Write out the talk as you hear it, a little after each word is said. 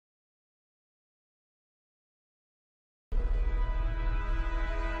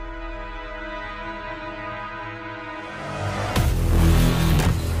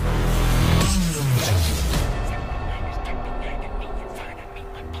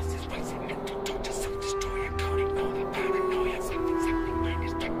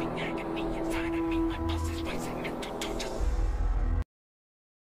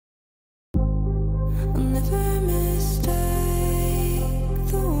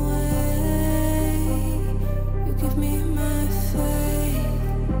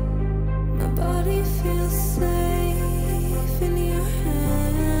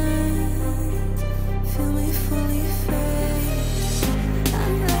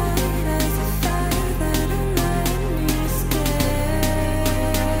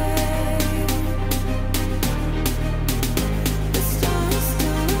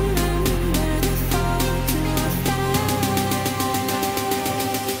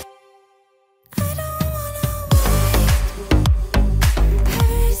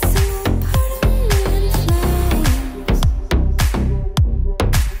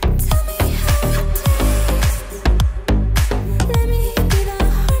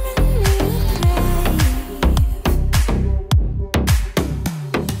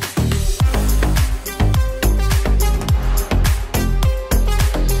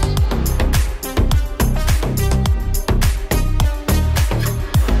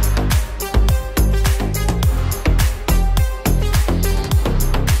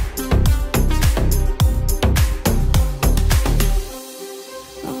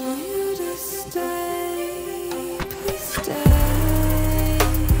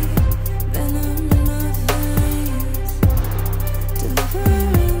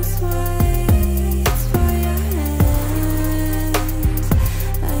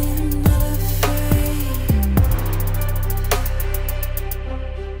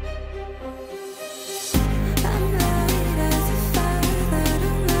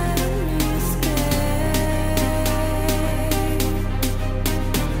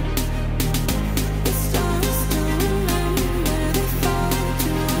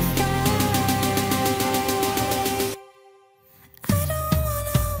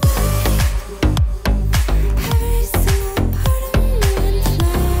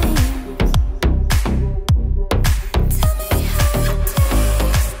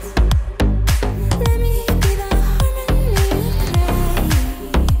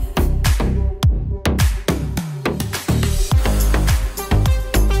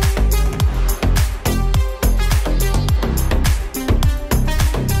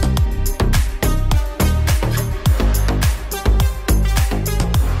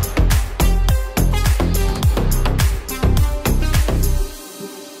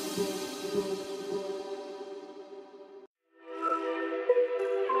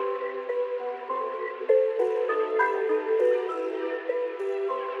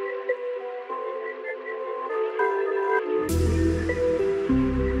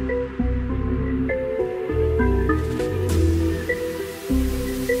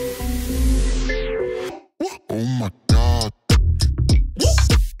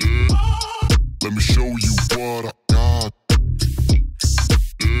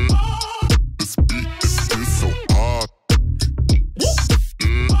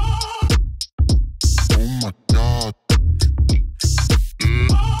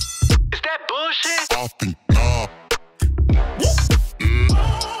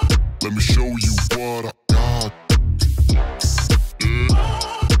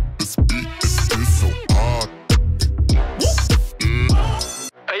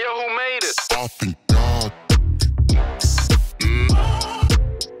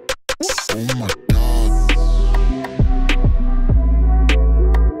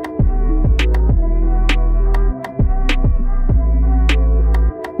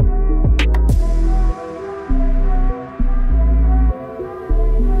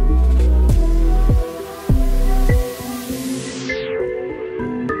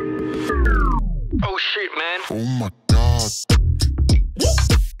shit, man. Oh my God.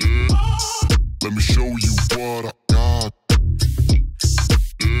 Let me show you what I got.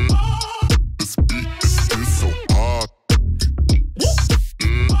 This beat is so hot.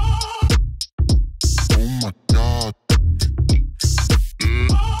 Oh my God.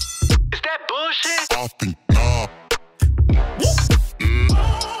 Is that bullshit? I think not.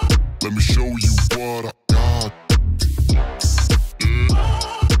 Let me show you what I got.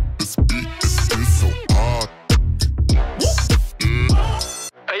 This beat is so hot.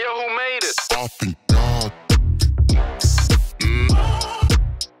 Hey, yo, who made it? I think God.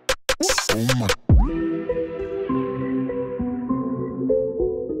 Oh my.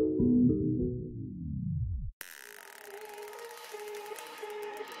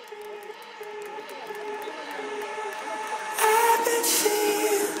 I've been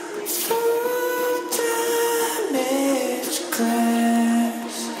seeing through damaged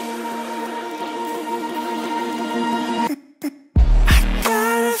glass. I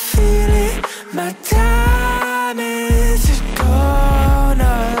got a feeling my time isn't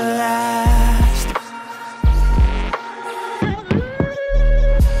gonna last.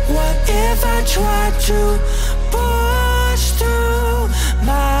 What if I tried to push through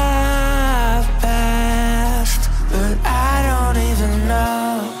my past? But I don't even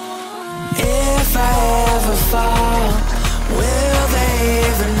know if I ever fall. Will they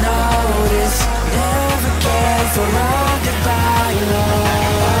even notice? Never cared for rounded by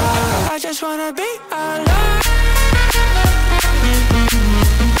love. I just wanna be alone.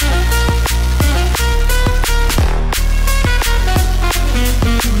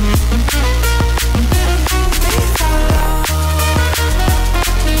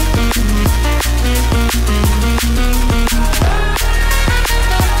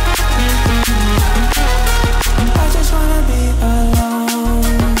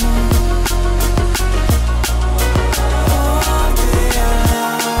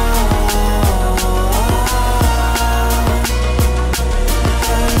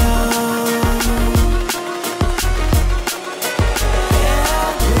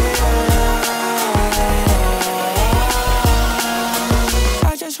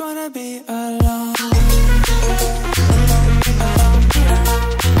 I just wanna be alone. Oh, be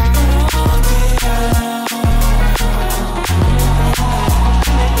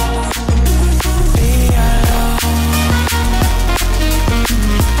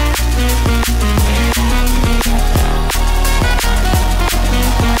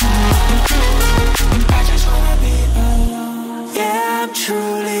I just wanna be alone. Yeah, I'm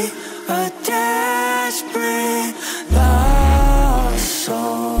truly a desperate lost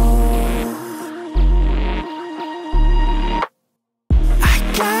soul. I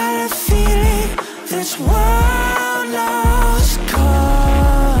got a feeling this world lost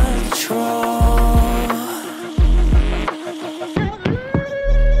control.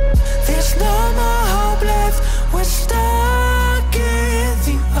 There's no more hope left. We're stuck in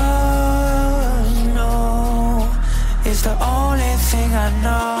the unknown. It's the only thing I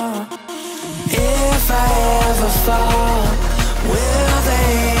know. If I ever fall,